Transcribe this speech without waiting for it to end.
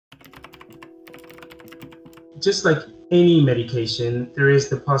just like any medication, there is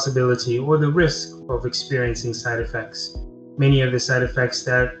the possibility or the risk of experiencing side effects. Many of the side effects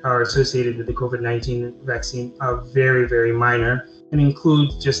that are associated with the COVID-19 vaccine are very, very minor and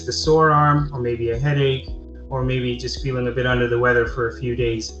include just the sore arm or maybe a headache or maybe just feeling a bit under the weather for a few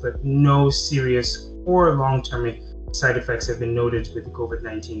days, but no serious or long-term side effects have been noted with the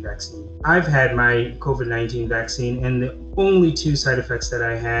COVID-19 vaccine. I've had my COVID-19 vaccine, and the only two side effects that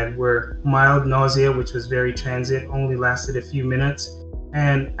I had were mild nausea, which was very transient, only lasted a few minutes,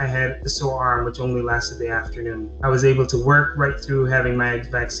 and I had the sore arm, which only lasted the afternoon. I was able to work right through having my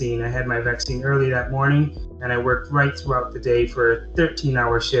vaccine. I had my vaccine early that morning, and I worked right throughout the day for a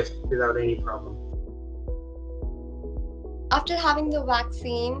 13-hour shift without any problem. After having the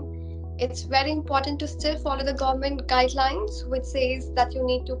vaccine, it's very important to still follow the government guidelines, which says that you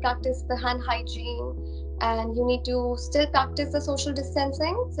need to practice the hand hygiene and you need to still practice the social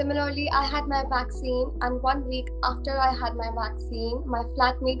distancing. Similarly, I had my vaccine, and 1 week after I had my vaccine, my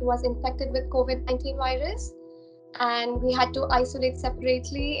flatmate was infected with COVID-19 virus, and we had to isolate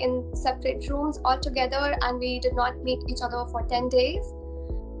separately in separate rooms altogether, and we did not meet each other for 10 days.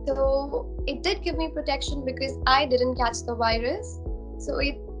 So it did give me protection because I didn't catch the virus. So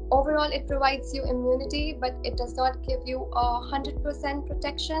overall it provides you immunity, but it does not give you 100%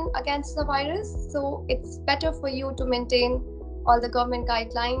 protection against the virus. So it's better for you to maintain all the government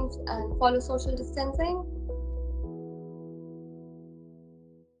guidelines and follow social distancing.